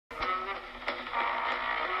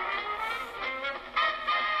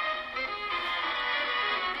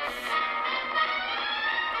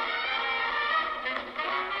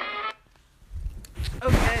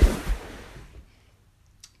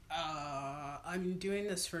I'm doing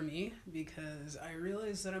this for me because I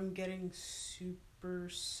realize that I'm getting super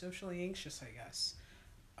socially anxious, I guess.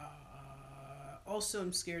 Also,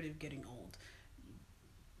 I'm scared of getting old.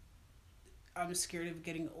 I'm scared of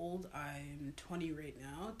getting old. I'm 20 right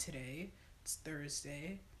now. Today, it's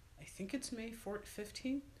Thursday. I think it's May 4th,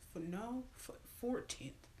 15th? No,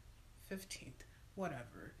 14th. 15th.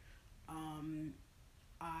 Whatever. Um,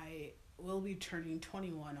 I will be turning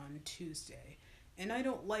 21 on Tuesday. And I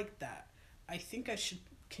don't like that. I think I should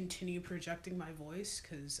continue projecting my voice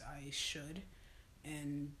because I should.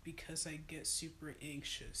 And because I get super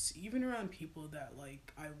anxious, even around people that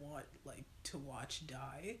like I want like to watch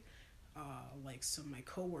die, like some of my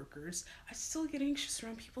coworkers, I still get anxious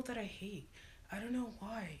around people that I hate. I don't know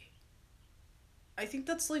why. I think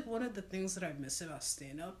that's like one of the things that I miss about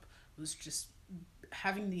stand up was just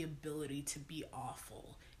having the ability to be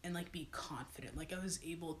awful and like be confident. Like I was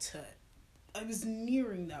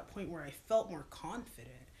nearing that point where I felt more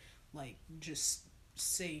confident, like just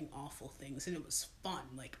saying awful things, and it was fun.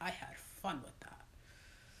 Like I had fun with that.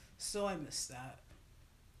 So I miss that.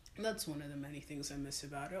 That's one of the many things I miss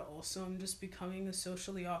about it. Also, I'm just becoming a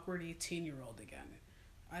socially awkward 18-year-old again.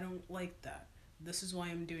 I don't like that. This is why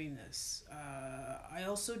I'm doing this. I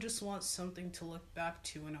also just want something to look back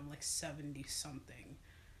to when I'm like 70 something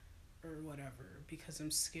or whatever because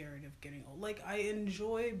I'm scared of getting old. Like, I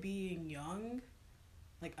enjoy being young.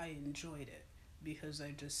 Like, I enjoyed it because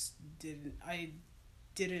I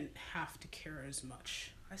didn't have to care as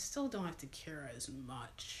much. I still don't have to care as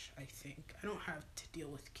much, I think. I don't have to deal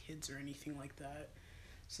with kids or anything like that.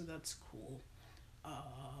 So that's cool.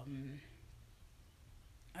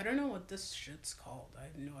 I don't know what this shit's called. I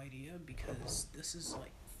have no idea because this is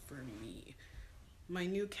like for me. My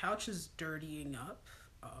new couch is dirtying up.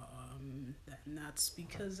 And that's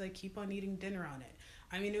because I keep on eating dinner on it.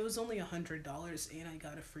 I mean, it was only $100 and I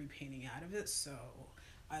got a free painting out of it, so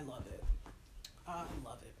I love it. I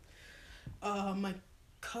love it. My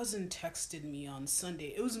cousin texted me on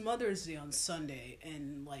Sunday. It was Mother's Day on Sunday,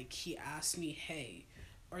 and like he asked me, "Hey,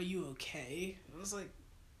 are you okay?" I was like,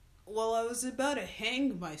 "Well, I was about to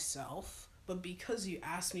hang myself, but because you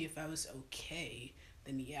asked me if I was okay,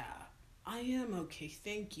 then yeah, I am okay.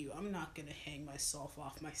 Thank you. I'm not gonna hang myself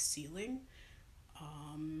off my ceiling."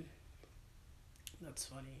 Um, that's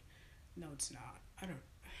funny. No, it's not.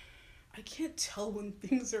 I can't tell when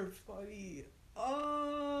things are funny.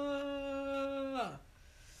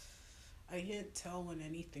 I can't tell when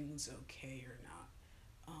anything's okay or not.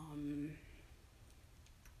 Um,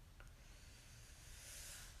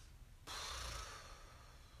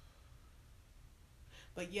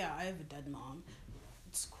 but yeah, I have a dead mom.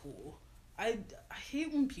 It's cool. I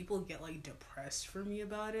hate when people get like depressed for me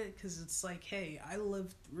about it because it's like, hey, I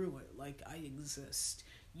lived through it. Like, I exist.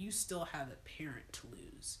 You still have a parent to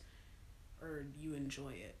lose, or you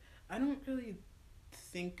enjoy it. I don't really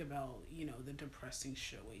think about, the depressing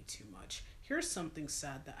shit way too much. Here's something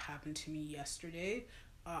sad that happened to me yesterday.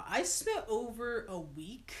 I spent over a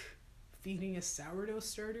week feeding a sourdough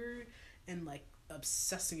starter and like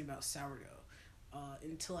obsessing about sourdough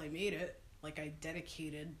until I made it. Like, I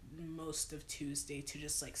dedicated most of Tuesday to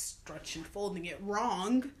just like stretch and folding it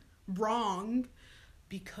wrong,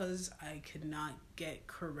 because I could not get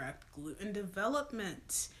correct gluten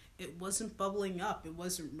development. It wasn't bubbling up. It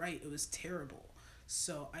wasn't right. It was terrible.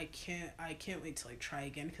 So I can't wait to like try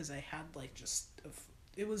again because I had like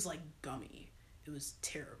it was like gummy. It was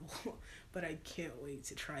terrible, but I can't wait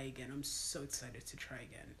to try again. I'm so excited to try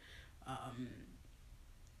again.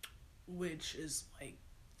 Which is like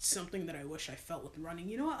something that I wish I felt with running.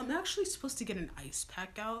 You know what? I'm actually supposed to get an ice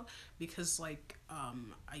pack out because like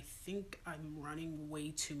I think I'm running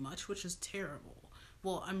way too much, which is terrible.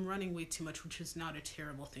 Well, I'm running way too much, which is not a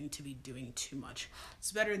terrible thing to be doing too much.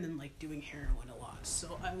 It's better than like doing heroin a lot.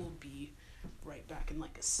 So I will be right back in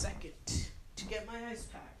like a second to get my ice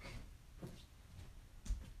pack.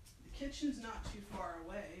 The kitchen's not too far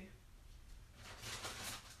away.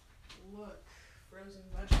 Look, frozen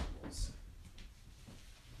vegetables.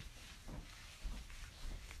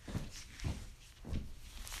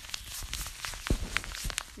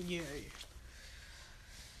 Yay.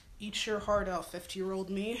 Eat your heart out,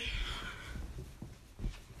 50-year-old me.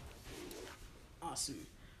 Awesome.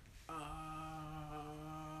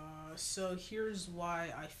 So here's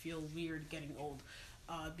why I feel weird getting old.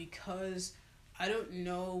 Because I don't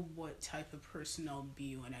know what type of person I'll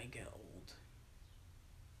be when I get old.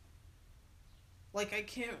 Like,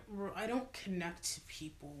 I don't connect to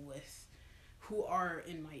people who are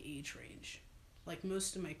in my age range. Like,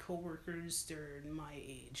 most of my coworkers, they're my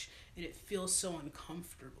age, and it feels so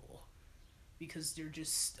uncomfortable because they're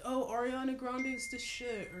just, oh, Ariana Grande's the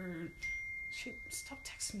shit, or Shit, stop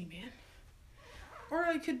texting me, man. Or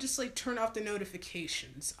I could just like turn off the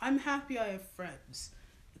notifications. I'm happy I have friends.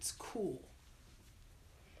 It's cool.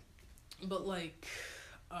 But like,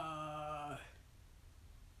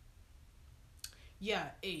 yeah,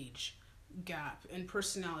 age gap and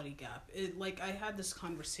personality gap. It like I had this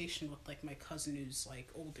conversation with like my cousin who's like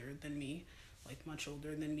older than me, like much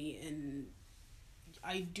older than me, and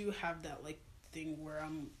I do have that like thing where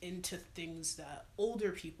I'm into things that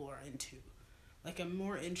older people are into. Like I'm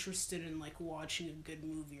more interested in like watching a good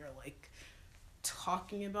movie or like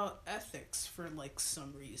talking about ethics for like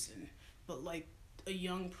some reason. But like a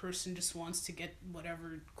young person just wants to get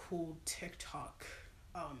whatever cool TikTok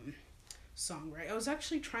song, right? I was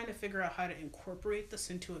actually trying to figure out how to incorporate this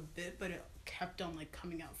into a bit, but it kept on like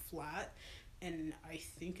coming out flat, and I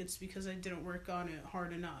think it's because I didn't work on it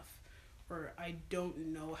hard enough, or I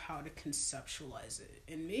don't know how to conceptualize it.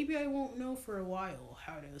 And maybe I won't know for a while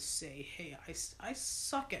how to say, hey, I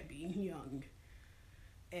suck at being young.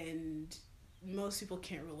 And most people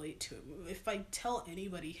can't relate to it. If I tell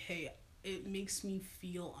anybody, hey, it makes me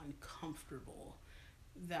feel uncomfortable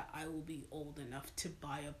that I will be old enough to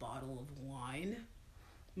buy a bottle of wine,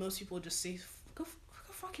 most people just say, go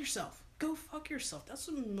fuck yourself. Go fuck yourself. That's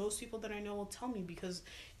what most people that I know will tell me, because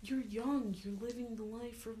you're young, you're living the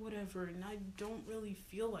life or whatever, and I don't really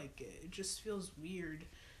feel like it. It just feels weird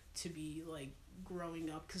to be like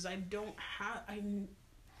growing up, because I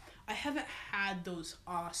haven't had those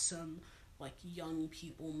awesome like young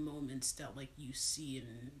people moments that like you see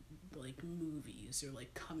in like movies or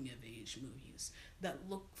like coming of age movies that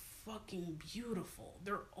look fucking beautiful.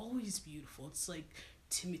 They're always beautiful. It's like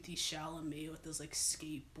Timothy Chalamet with his like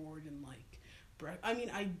skateboard and like I mean,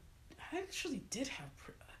 I actually did have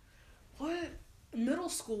what middle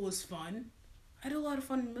school was fun. I had a lot of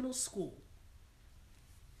fun in middle school.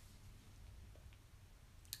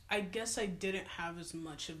 I guess I didn't have as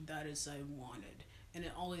much of that as I wanted, and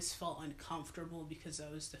it always felt uncomfortable because I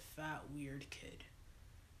was the fat weird kid.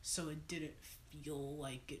 So it didn't feel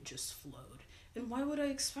like it just flowed. And why would I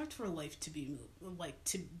expect for life to be like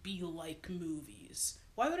movies?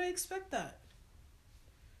 Why would I expect that?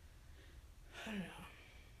 I don't know.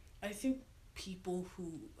 I think people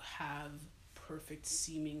who have perfect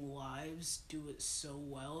seeming lives do it so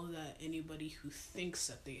well that anybody who thinks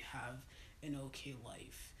that they have an okay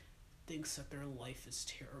life thinks that their life is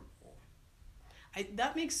terrible.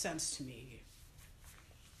 That makes sense to me.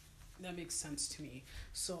 That makes sense to me.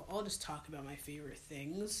 So I'll just talk about my favorite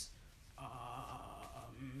things.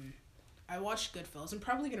 I watched Goodfellas. I'm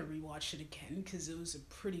probably gonna rewatch it again because it was a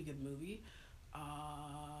pretty good movie. I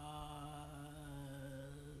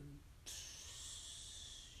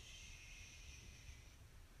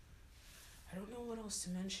don't know what else to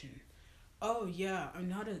mention. Oh yeah,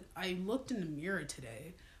 I looked in the mirror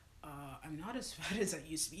today. I'm not as fat as I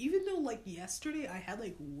used to be. Even though like yesterday I had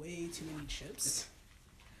like way too many chips.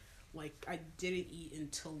 Like I didn't eat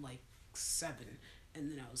until like 7, and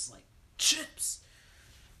then I was like, chips.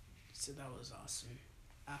 So that was awesome.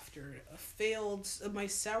 After a failed, my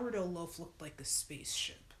sourdough loaf looked like a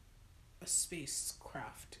spaceship, a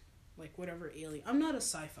spacecraft, like whatever alien. I'm not a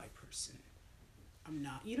sci-fi person. I'm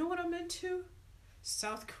not. You know what I'm into?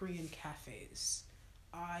 South Korean cafes.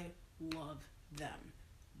 I love them.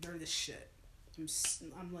 They're the shit.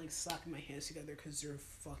 I'm like slapping my hands together because they're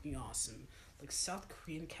fucking awesome. Like South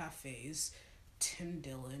Korean cafes, Tim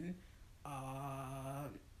Dillon,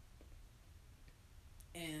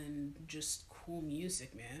 and just cool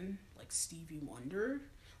music, man. Like Stevie Wonder.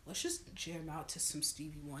 Let's just jam out to some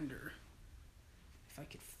Stevie Wonder. If I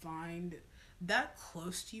could find that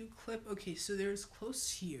Close to You clip. Okay, so there's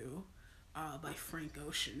Close to You by Frank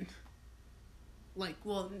Ocean. Like,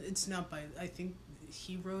 well, it's not by, I think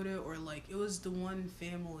he wrote it, or like it was the one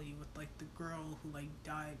family with like the girl who like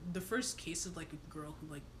died. The first case of like a girl who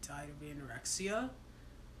like died of anorexia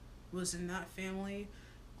was in that family.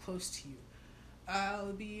 Close to You.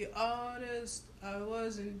 I'll be honest, I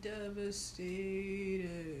wasn't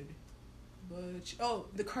devastated, but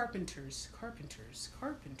the Carpenters.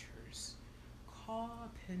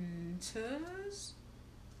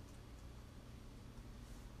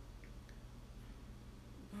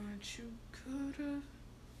 But you could've.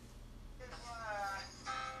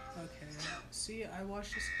 Okay, see, I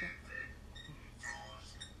watched this.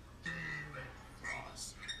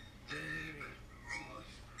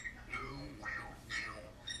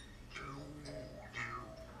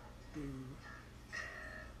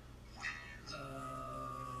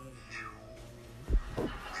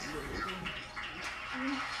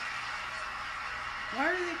 Why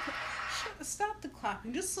are they? Stop the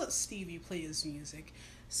clapping. Just let Stevie play his music.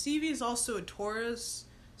 Stevie is also a Taurus,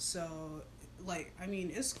 so like, I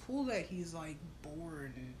mean, it's cool that he's like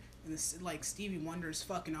born and this, like, Stevie Wonder's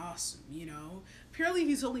fucking awesome, you know. Apparently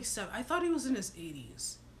he's only 7. I thought he was in his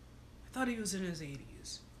 80s. I thought he was in his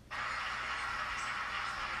 80s.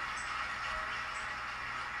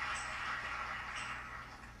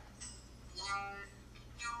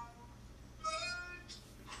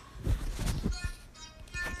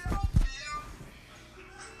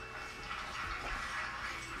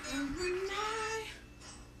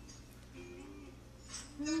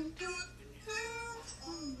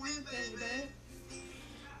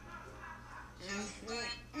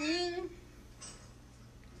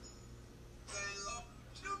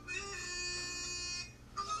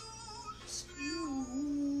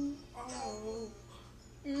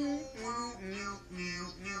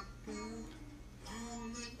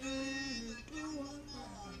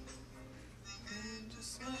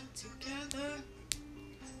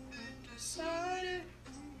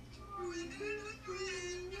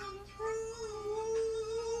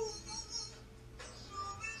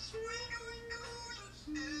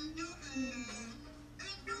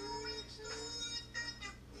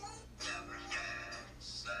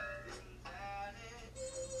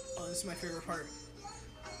 Oh, this is my favorite part.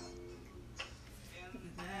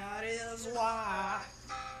 That is why.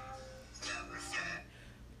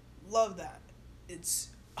 Love that. It's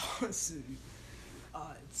awesome.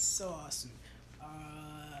 It's so awesome.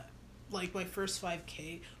 Like my first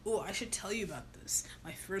 5K. Oh, I should tell you about this.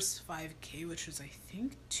 My first 5K, which was I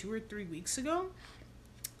think 2 or 3 weeks ago.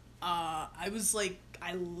 I was like,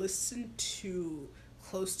 I listened to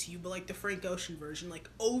Close to You, but like the Frank Ocean version, like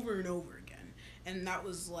over and over again. And that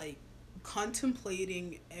was like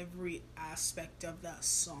contemplating every aspect of that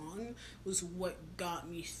song was what got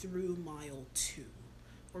me through mile 2,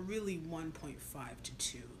 or really 1.5 to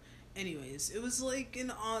 2. Anyways, it was like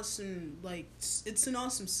an awesome, like, it's an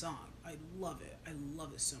awesome song. I love it. I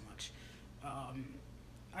love it so much.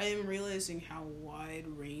 I am realizing how wide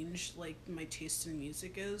range, like, my taste in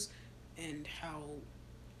music is, and how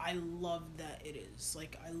I love that it is.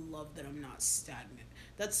 Like, I love that I'm not stagnant.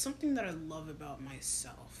 That's something that I love about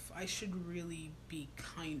myself. I should really be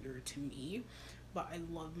kinder to me, but I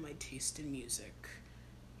love my taste in music.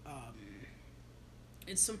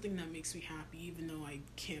 It's something that makes me happy, even though I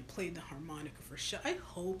can't play the harmonica for shit. I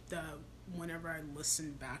hope that whenever I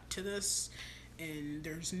listen back to this and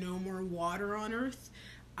there's no more water on Earth,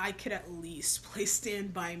 I could at least play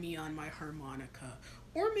Stand By Me on my harmonica,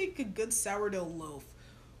 or make a good sourdough loaf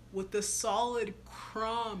with a solid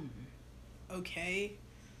crumb, okay?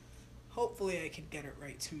 Hopefully I can get it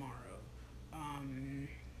right tomorrow.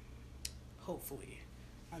 Hopefully.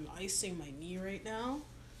 I'm icing my knee right now.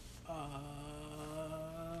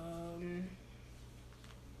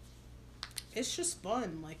 It's just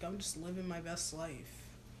fun. Like, I'm just living my best life.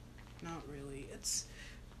 Not really.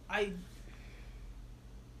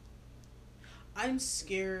 I'm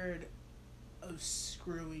scared of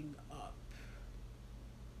screwing up.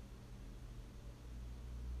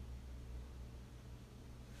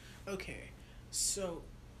 Okay, so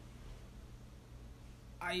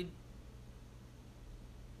I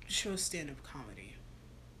show stand-up comedy,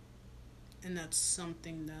 and that's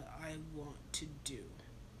something that I want to do.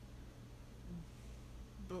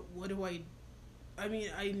 But what do I mean,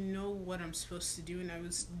 I know what I'm supposed to do, and I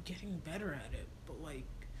was getting better at it, but, like,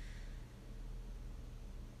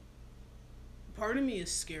 part of me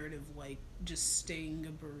is scared of, like, just staying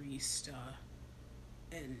a barista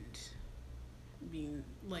and being,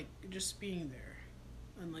 like, just being there,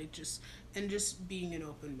 and, like, just being an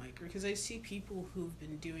open micer, because I see people who've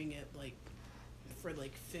been doing it, like, for,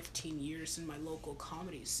 like, 15 years in my local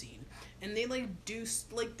comedy scene, and they, like, do,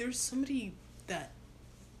 like, there's somebody that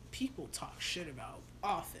people talk shit about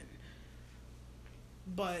often,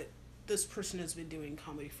 but this person has been doing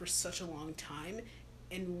comedy for such a long time,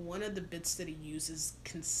 and one of the bits that he uses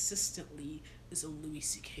consistently is a Louis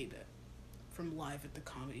C.K. bit from Live at the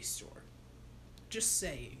Comedy Store. Just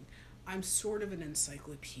saying, I'm sort of an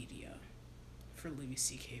encyclopedia for Louis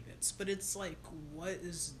C.K. bits, but it's like, what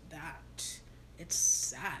is that? It's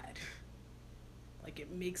sad. Like,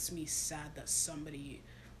 it makes me sad that somebody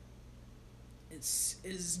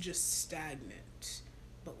is just stagnant,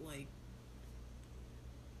 but, like,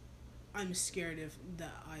 I'm scared of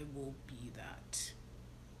that I will be that.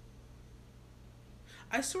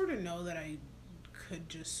 I sort of know that I could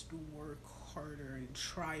just work harder and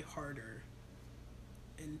try harder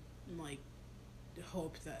and, like,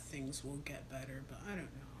 hope that things will get better, but I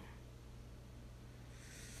don't know.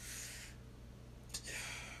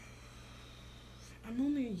 I'm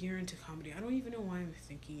only a year into comedy. I don't even know why I'm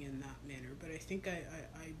thinking in that manner, but I think I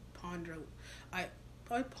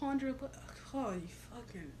I ponder, oh, you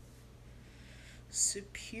fucking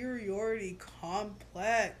superiority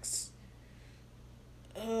complex.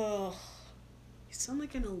 Ugh. You sound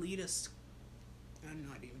like an elitist. I'm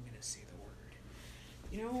not even gonna say the word.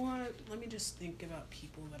 You know what? Let me just think about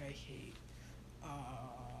people that I hate.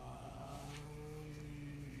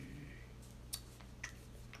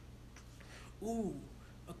 Ooh,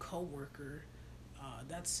 a coworker.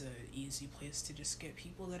 That's an easy place to just get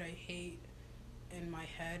people that I hate in my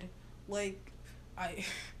head. Like, I,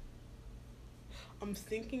 I'm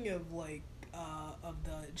thinking of like, of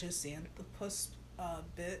the Jasanthropus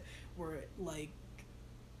bit where like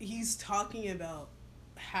he's talking about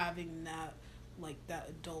having that like that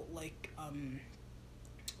adult like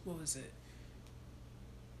what was it,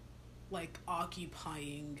 like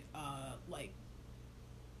occupying like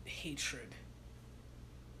hatred,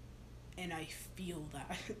 and I feel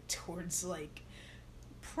that towards like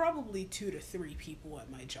probably 2 to 3 people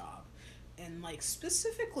at my job, and like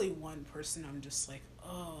specifically one person I'm just like,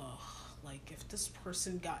 oh, like if this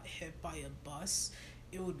person got hit by a bus,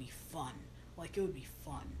 it would be fun. Like it would be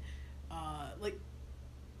fun. Like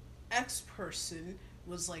X person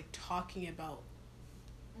was like talking about,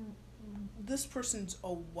 this person's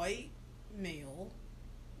a white male.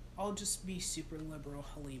 I'll just be super liberal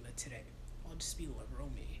Halima today. I'll just be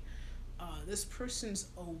liberal me. This person's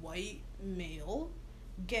a white male,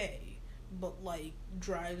 gay, but like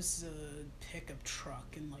drives a pickup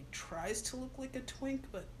truck and like tries to look like a twink,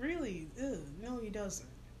 but really, no he doesn't.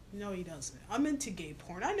 No he doesn't. I'm into gay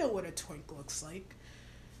porn. I know what a twink looks like.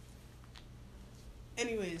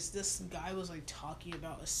 Anyways, this guy was like talking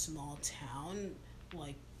about a small town,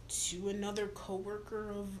 like to another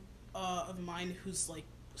coworker of mine who's like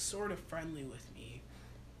sort of friendly with me,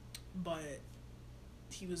 but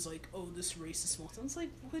he was like, oh, this racist small town. It's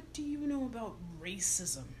like, what do you know about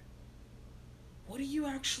racism? What do you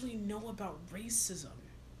actually know about racism?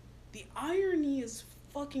 The irony is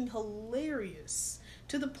fucking hilarious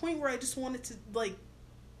to the point where I just wanted to like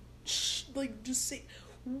just say,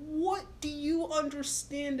 what do you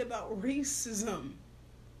understand about racism?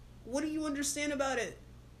 What do you understand about it?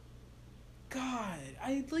 God,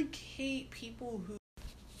 I like hate people who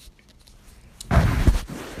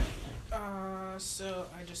so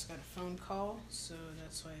I just got a phone call, so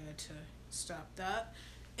that's why I had to stop that.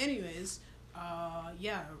 Anyways,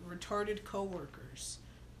 yeah, retarded coworkers.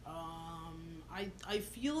 I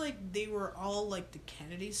feel like they were all like the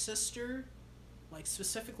Kennedy sister, like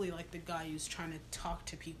specifically like the guy who's trying to talk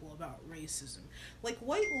to people about racism. Like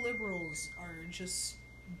white liberals are just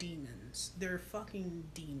demons. They're fucking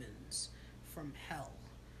demons from hell.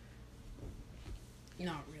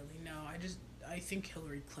 Not really, no. I think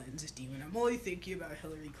Hillary Clinton's a demon. I'm only thinking about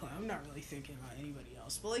Hillary Clinton. I'm not really thinking about anybody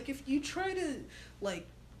else. But like if you try to like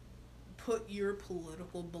put your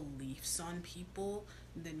political beliefs on people,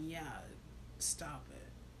 then yeah, stop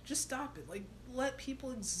it. Just stop it. Like let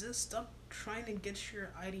people exist. Stop trying to get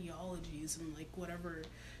your ideologies and like whatever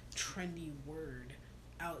trendy word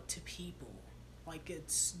out to people. Like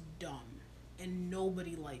it's dumb and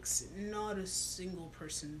nobody likes it. Not a single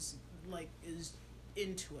person's like is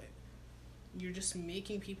into it. You're just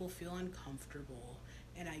making people feel uncomfortable,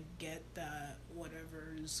 and I get that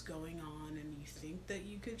whatever's going on and you think that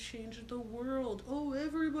you could change the world. Oh,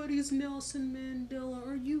 everybody's Nelson Mandela.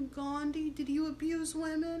 Are you Gandhi? Did you abuse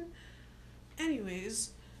women?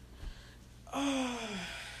 Anyways, I'm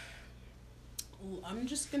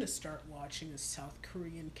just gonna start watching a South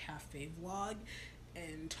Korean cafe vlog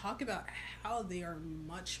and talk about how they are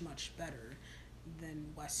much, much better than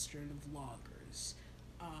Western vloggers.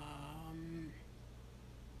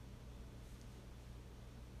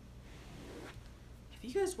 Have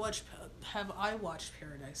you guys watched? Have I watched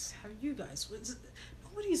Paradise? Have you guys?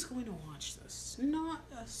 Nobody's going to watch this. Not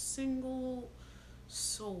a single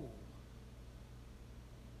soul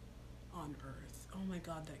on Earth. Oh my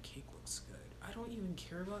God, that cake looks good. I don't even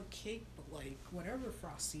care about cake, but like whatever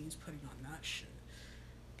Frosty's putting on that shit.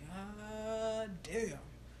 God damn.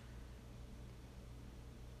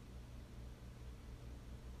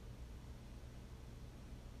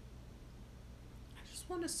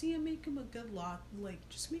 Want to see him make him a good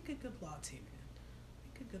just make a good latte, man.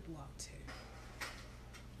 Make a good latte.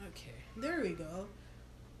 Okay, there we go.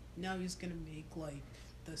 Now he's gonna make like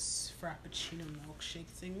this frappuccino milkshake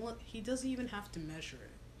thing. Look, he doesn't even have to measure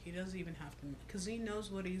it. He doesn't even have to, because he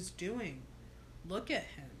knows what he's doing. Look at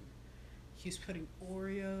him. He's putting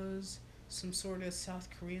Oreos, some sort of South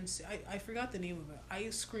Korean, I forgot the name of it.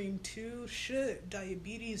 Ice cream too. Shit,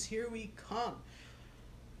 diabetes, here we come.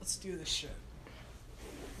 Let's do this shit.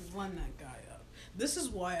 Line that guy up. This is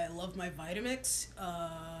why I love my Vitamix.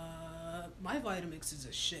 My Vitamix is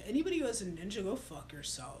a shit. Anybody who has a Ninja, go fuck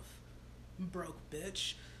yourself. Broke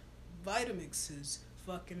bitch. Vitamixes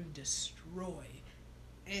fucking destroy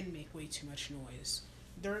and make way too much noise.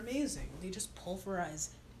 They're amazing. They just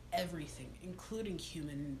pulverize everything, including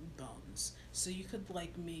human bones. So you could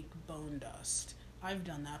like make bone dust. I've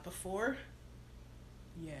done that before.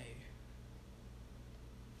 Yay.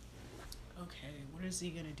 Okay, what is he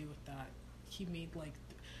gonna do with that? He made like,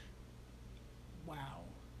 wow.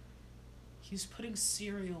 He's putting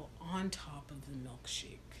cereal on top of the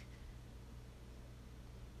milkshake.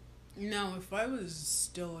 Now, if I was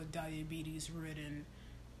still a diabetes-ridden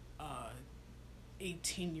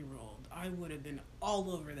 18-year-old, I would have been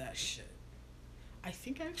all over that shit. I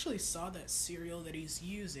think I actually saw that cereal that he's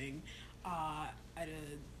using at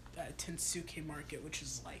a Tensuke market, which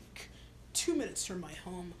is like 2 minutes from my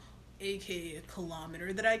home, aka a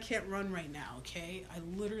kilometer, that I can't run right now, okay? I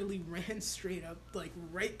literally ran straight up, like,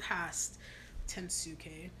 right past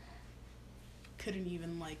Tensuke. Couldn't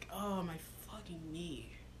even, like, oh, my fucking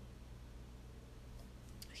knee.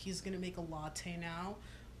 He's gonna make a latte now.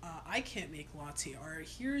 I can't make latte art.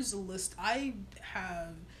 Here's a list. I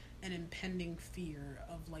have an impending fear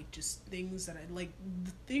of, like, just things that I, like,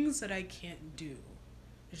 the things that I can't do.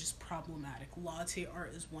 It's just problematic. Latte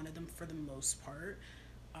art is one of them for the most part.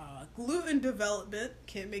 Gluten development,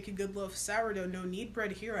 can't make a good loaf of sourdough. No knead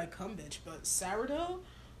bread, here I come, bitch. But sourdough,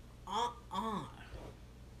 I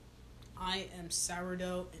am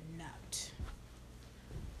sourdough inept.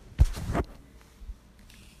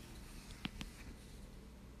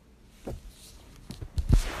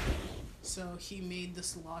 So he made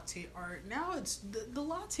this latte art. Now it's the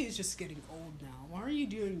latte is just getting old now. Why are you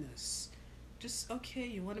doing this? Just, okay,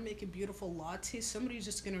 you want to make a beautiful latte? Somebody's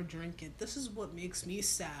just gonna drink it. This is what makes me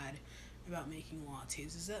sad about making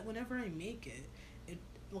lattes, is that whenever I make it, it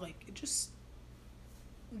just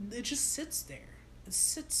sits there. It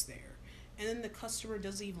sits there. And then the customer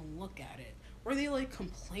doesn't even look at it. Or they, like,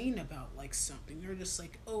 complain about, like, something. They're just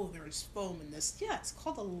like, oh, there's foam in this. Yeah, it's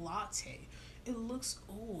called a latte. It looks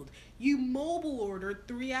old. You mobile ordered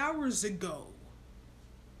 3 hours ago.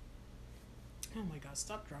 Oh my god,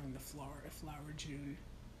 stop drawing the flower June.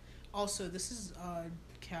 Also, this is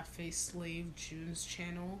Cafe Slave June's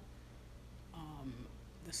channel.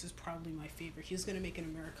 This is probably my favorite. He's gonna make an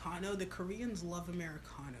Americano. The Koreans love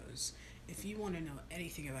Americanos. If you want to know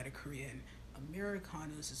anything about a Korean,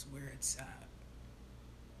 Americanos is where it's at.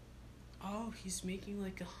 Oh, he's making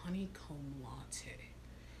like a honeycomb latte.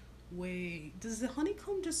 Wait, does the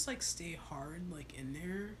honeycomb just like stay hard like in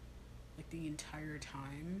there like the entire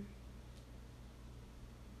time?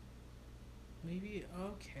 Maybe,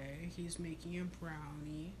 okay, he's making a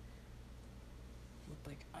brownie with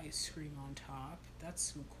like ice cream on top. That's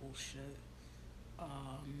some cool shit.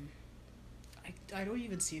 I don't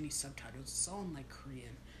even see any subtitles. It's all in like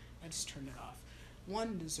Korean. I just turned it off.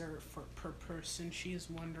 One dessert per person. She is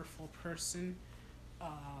a wonderful person.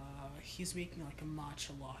 He's making like a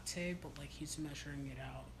matcha latte, but like he's measuring it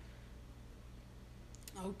out.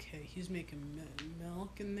 Okay, he's making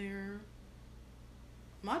milk in there.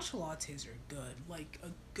 Matcha lattes are good.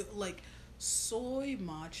 Like soy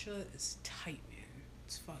matcha is tight, man.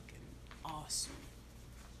 It's fucking awesome.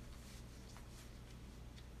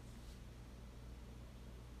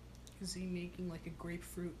 Is he making like a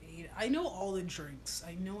grapefruit aid? I know all the drinks.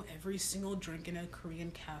 I know every single drink in a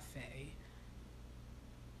Korean cafe.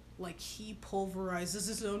 Like, he pulverizes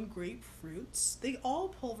his own grapefruits. They all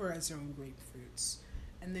pulverize their own grapefruits.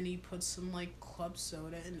 And then he puts some, like, club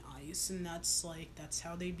soda and ice, and that's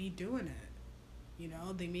how they be doing it. You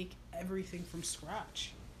know, they make everything from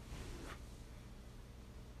scratch.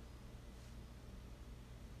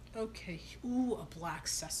 Okay, ooh, a black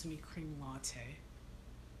sesame cream latte.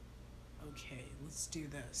 Okay, let's do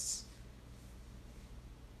this.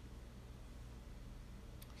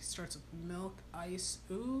 He starts with milk, ice,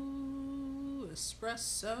 ooh,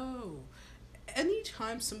 espresso.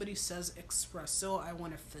 Anytime somebody says espresso, I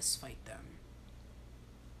want to fist fight them.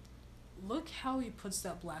 Look how he puts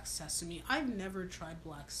that black sesame. I've never tried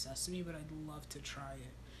black sesame, but I'd love to try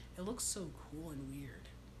it. It looks so cool and weird.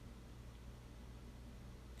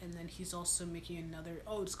 And then he's also making another,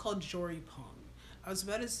 oh, it's called joripong. I was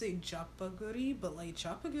about to say japaguri, but like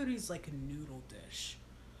japaguri is like a noodle dish.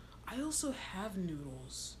 I also have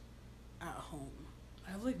noodles at home.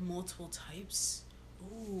 I have like multiple types.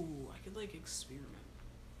 Ooh, I could like experiment.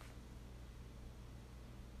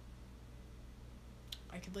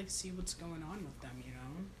 I could like see what's going on with them, you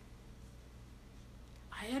know?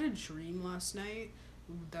 I had a dream last night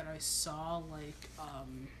that I saw like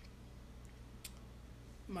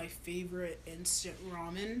my favorite instant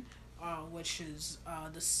ramen which is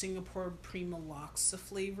the Singapore Prima Laksa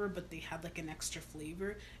flavor, but they had like an extra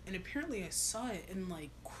flavor. And apparently, I saw it in like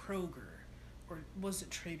Kroger, or was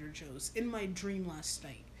it Trader Joe's? In my dream last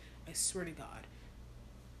night. I swear to God.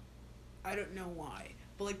 I don't know why.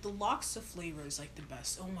 But like the laksa flavor is like the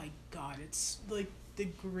best. Oh my God, it's like the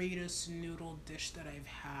greatest noodle dish that I've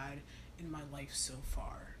had in my life so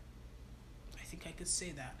far. I think I could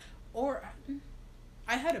say that. Or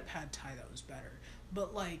I had a pad thai that was better,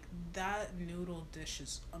 but like that noodle dish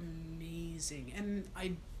is amazing. And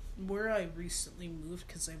I where I recently moved,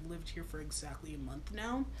 because I've lived here for exactly a month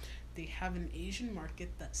now, they have an Asian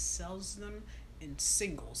market that sells them in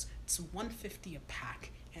singles. It's 150 a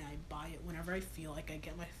pack, and I buy it whenever I feel like. I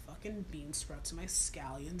get my fucking bean sprouts and my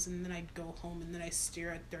scallions, and then I go home and then I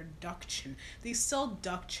stare at their duck chin. They sell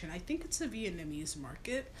duck chin. I think it's a Vietnamese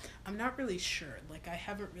market. I'm not really sure. Like, I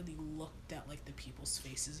haven't really looked at like the people's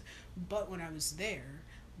faces, but when I was there,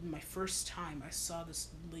 my first time, I saw this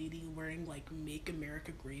lady wearing like "Make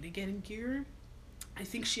America Great Again" gear. I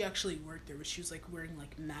think she actually worked there, but she was like wearing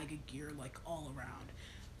like MAGA gear like all around.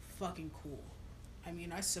 Fucking cool. I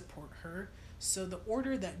mean, I support her. So the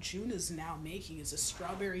order that June is now making is a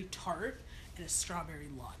strawberry tart and a strawberry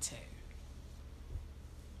latte.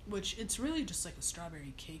 Which, it's really just like a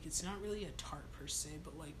strawberry cake. It's not really a tart per se,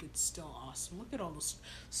 but like it's still awesome. Look at all those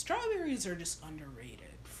strawberries are just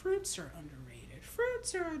underrated. Fruits are underrated.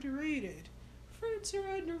 Fruits are underrated. Fruits are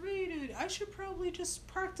underrated. I should probably just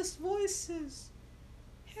practice voices.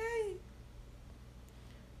 Hey,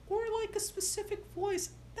 or like a specific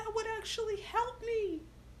voice that would actually help me.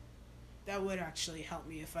 That would actually help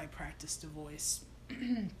me if I practiced a voice.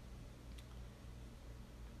 Ding,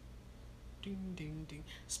 ding, ding.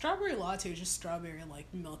 Strawberry latte is just strawberry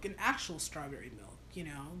like milk, and actual strawberry milk, you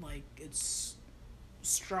know? Like, it's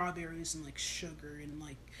strawberries and like sugar, and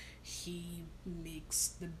like he makes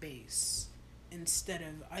the base instead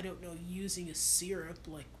of, I don't know, using a syrup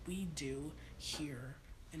like we do here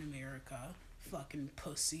in America. Fucking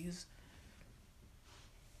pussies.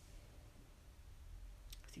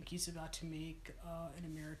 I think he's about to make an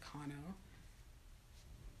Americano.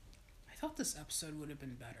 I thought this episode would have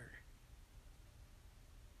been better.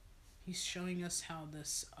 He's showing us how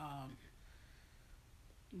this,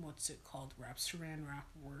 what's it called? Saran wrap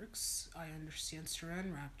works. I understand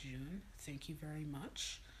saran wrap, June. Thank you very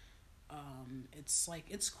much. It's like,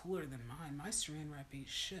 it's cooler than mine. My saran wrap ain't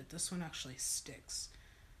shit. This one actually sticks.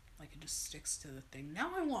 Like, it just sticks to the thing.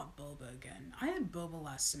 Now I want boba again. I had boba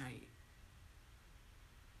last night.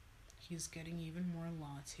 He's getting even more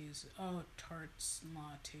lattes. Oh, tarts,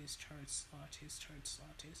 lattes, tarts, lattes, tarts,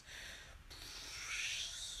 lattes.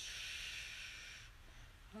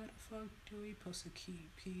 How the fuck do we post a key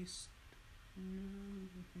piece?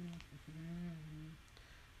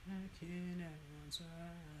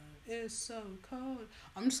 It's so cold.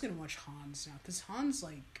 I'm just gonna watch Hans now, because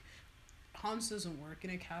Hans doesn't work in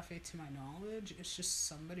a cafe to my knowledge. It's just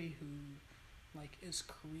somebody who like is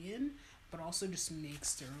Korean, but also just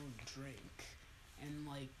makes their own drink. And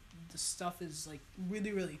like the stuff is like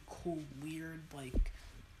really, really cool, weird, like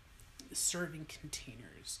serving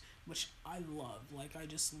containers, which I love. Like, I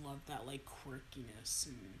just love that like quirkiness,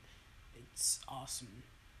 and it's awesome.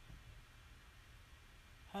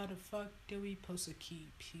 How the fuck do we post a key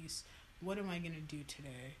piece? What am I gonna do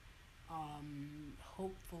today?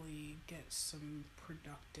 Hopefully get some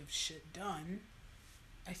productive shit done.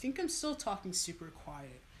 I think I'm still talking super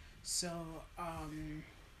quiet. So,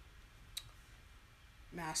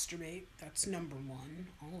 masturbate, that's number one,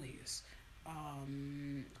 always.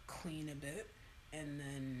 Clean a bit, and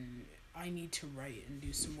then I need to write and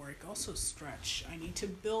do some work. Also stretch. I need to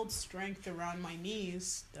build strength around my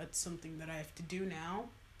knees. That's something that I have to do now.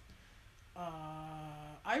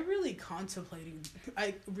 I really contemplating this.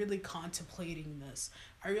 I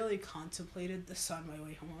really contemplated this on my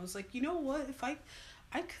way home. I was like, you know what? If I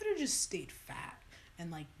could have just stayed fat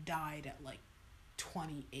and like died at like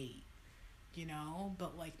 28, you know?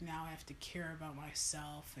 But like now I have to care about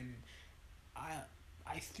myself, and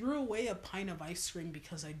I threw away a pint of ice cream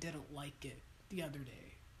because I didn't like it the other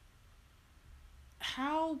day.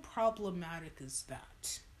 How problematic is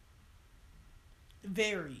that?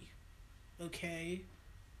 Very. Okay?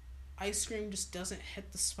 Ice cream just doesn't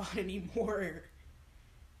hit the spot anymore.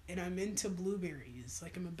 And I'm into blueberries.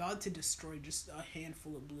 Like, I'm about to destroy just a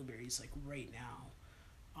handful of blueberries, like, right now.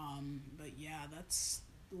 But yeah, that's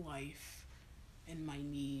life and my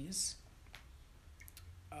knees.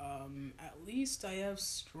 At least I have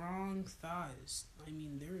strong thighs. I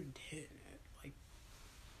mean, they're hitting it. Like,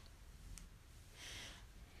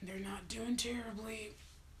 they're not doing terribly.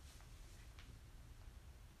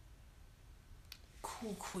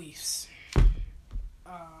 Cool queefs.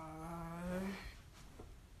 I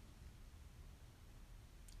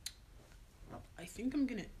think I'm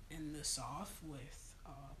gonna end this off with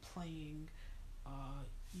playing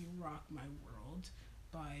You Rock My World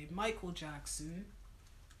by Michael Jackson,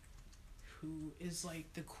 who is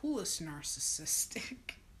like the coolest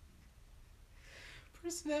narcissistic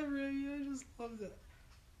person ever. I just love that.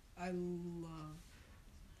 I love.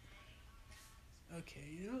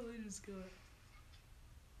 Okay, let me just go.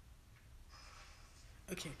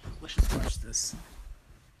 Okay, let's just watch this.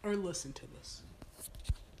 Or listen to this.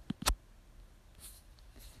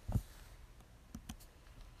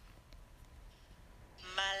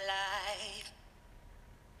 My life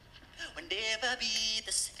will never be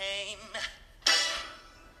the same.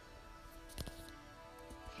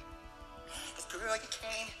 'Cause girl, you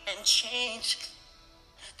came and changed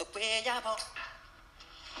the way I walk,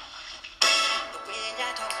 the way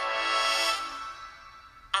I talk.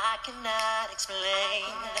 I cannot explain.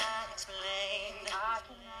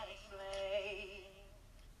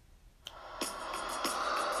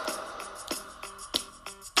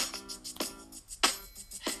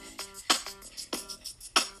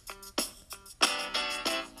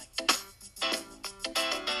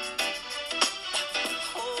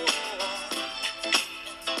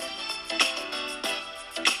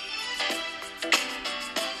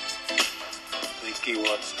 He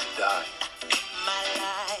wants to die. My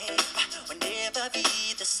life will never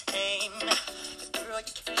be the same. 'Cause girl,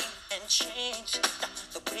 you came and changed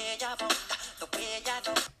the way I walk, the way I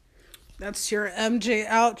talk. That's your MJ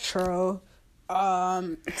outro.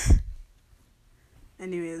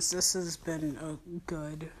 Anyways, this has been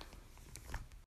good.